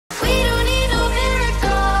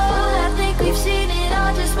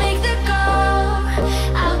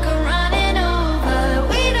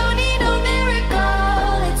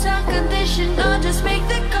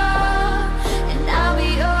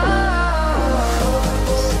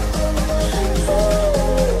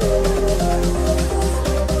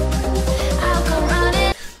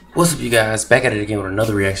What's up, you guys? Back at it again with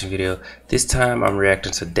another reaction video. This time I'm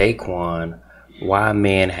reacting to Daquan. Why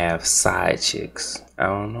men have side chicks? I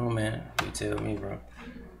don't know, man. You tell me, bro.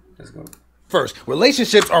 Let's go. First,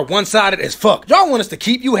 relationships are one-sided as fuck. Y'all want us to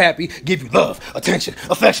keep you happy, give you love, attention,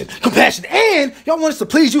 affection, compassion, and y'all want us to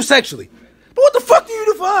please you sexually. But what the fuck do you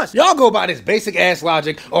do for us? Y'all go by this basic ass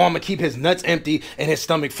logic, oh, I'm gonna keep his nuts empty and his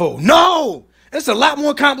stomach full. No! It's a lot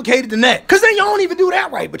more complicated than that. Cause then y'all don't even do that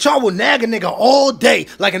right, but y'all will nag a nigga all day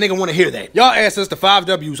like a nigga wanna hear that. Y'all ask us the 5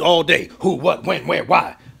 W's all day. Who, what, when, where,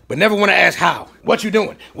 why. But never wanna ask how. What you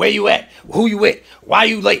doing? Where you at? Who you with? Why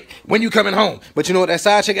you late? When you coming home? But you know what that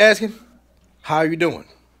side chick asking? How are you doing?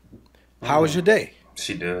 How was your day?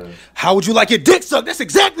 She does. How would you like your dick sucked? That's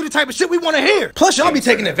exactly the type of shit we want to hear. Plus, y'all be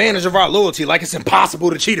taking advantage of our loyalty like it's impossible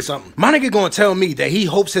to cheat or something. My nigga gonna tell me that he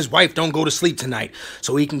hopes his wife don't go to sleep tonight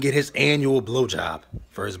so he can get his annual blowjob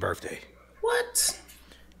for his birthday. What?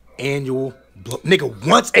 Annual blow... Nigga,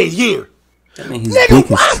 once a year. I mean, nigga,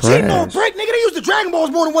 why I'm cheating on break? Nigga, they use the Dragon Balls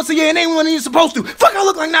more than once a year and they ain't when you're supposed to. Fuck, I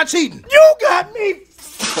look like not cheating. You got me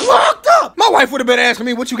fucked up. My wife would have been asking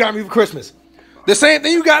me what you got me for Christmas. The same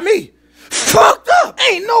thing you got me. Fucked up.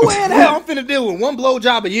 Ain't no way in hell I'm finna deal with one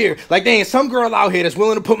blowjob a year. Like there ain't some girl out here that's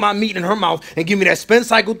willing to put my meat in her mouth and give me that Spin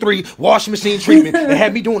Cycle 3 washing machine treatment and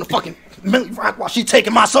have me doing the fucking Millie Rock while she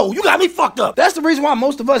taking my soul. You got me fucked up. That's the reason why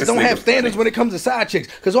most of us don't have standards when it comes to side chicks.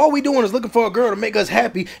 Cause all we doing is looking for a girl to make us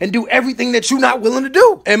happy and do everything that you not willing to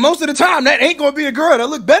do. And most of the time that ain't gonna be a girl that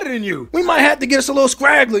look better than you. We might have to get us a little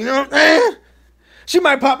scraggly, you know what I'm saying? She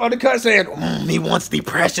might pop out the cut saying, he wants the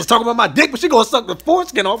precious, talking about my dick, but she gonna suck the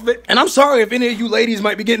foreskin off of it. And I'm sorry if any of you ladies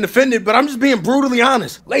might be getting offended, but I'm just being brutally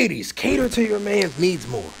honest. Ladies, cater to your man's needs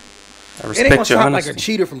more. I respect it ain't gonna sound honesty. like a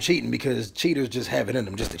cheater from cheating because cheaters just have it in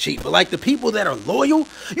them just to cheat. But like the people that are loyal,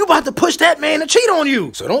 you about to push that man to cheat on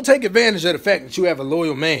you. So don't take advantage of the fact that you have a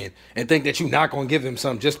loyal man and think that you're not gonna give him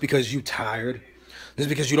something just because you tired. Just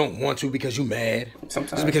because you don't want to, because you mad.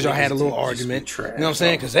 Sometimes just because y'all had a little argument. Trash, you know what I'm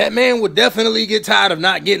saying? Because that man would definitely get tired of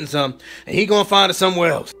not getting some, and he gonna find it somewhere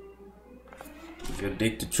else. If your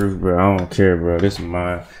dick the truth, bro, I don't care, bro. This is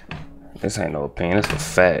mine. This ain't no opinion. It's a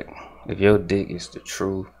fact. If your dick is the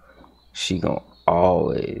truth, she gonna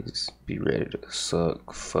always be ready to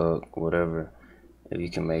suck, fuck, whatever. If you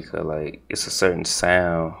can make her, like, it's a certain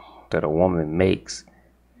sound that a woman makes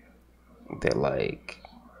that, like,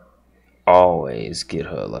 always get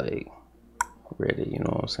her like ready, you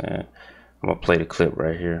know what I'm saying? I'm gonna play the clip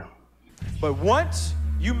right here. But once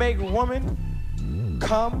you make a woman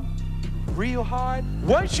come real hard,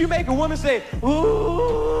 once you make a woman say,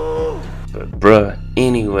 ooh. But bruh,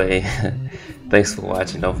 anyway, thanks for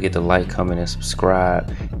watching. Don't forget to like, comment, and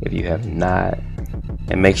subscribe if you have not.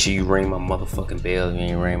 And make sure you ring my motherfucking bell if you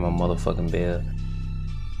ain't ring my motherfucking bell.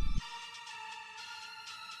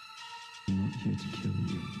 I'm not here to kill you.